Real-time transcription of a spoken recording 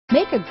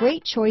Make a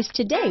great choice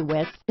today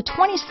with the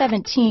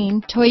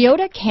 2017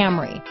 Toyota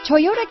Camry.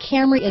 Toyota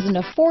Camry is an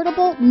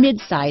affordable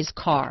mid-size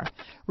car.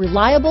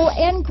 Reliable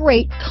and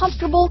great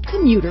comfortable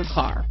commuter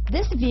car.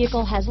 This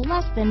vehicle has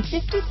less than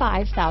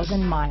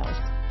 55,000 miles.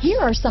 Here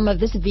are some of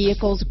this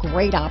vehicle's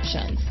great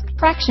options: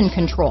 traction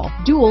control,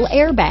 dual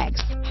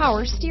airbags,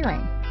 power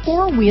steering,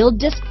 four-wheel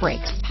disc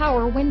brakes,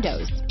 power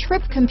windows,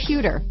 trip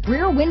computer,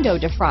 rear window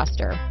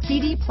defroster,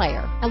 CD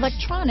player,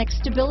 electronic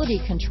stability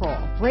control,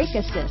 brake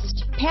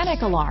assist,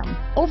 panic alarm,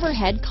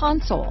 overhead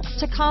console,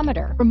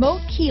 tachometer,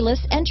 remote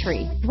keyless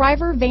entry,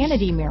 driver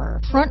vanity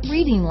mirror, front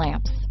reading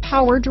lamps,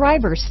 power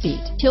driver's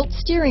seat, tilt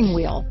steering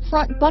wheel,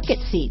 front bucket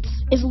seats.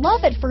 Is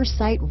love at first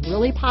sight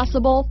really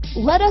possible?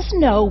 Let us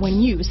know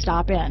when you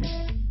stop in.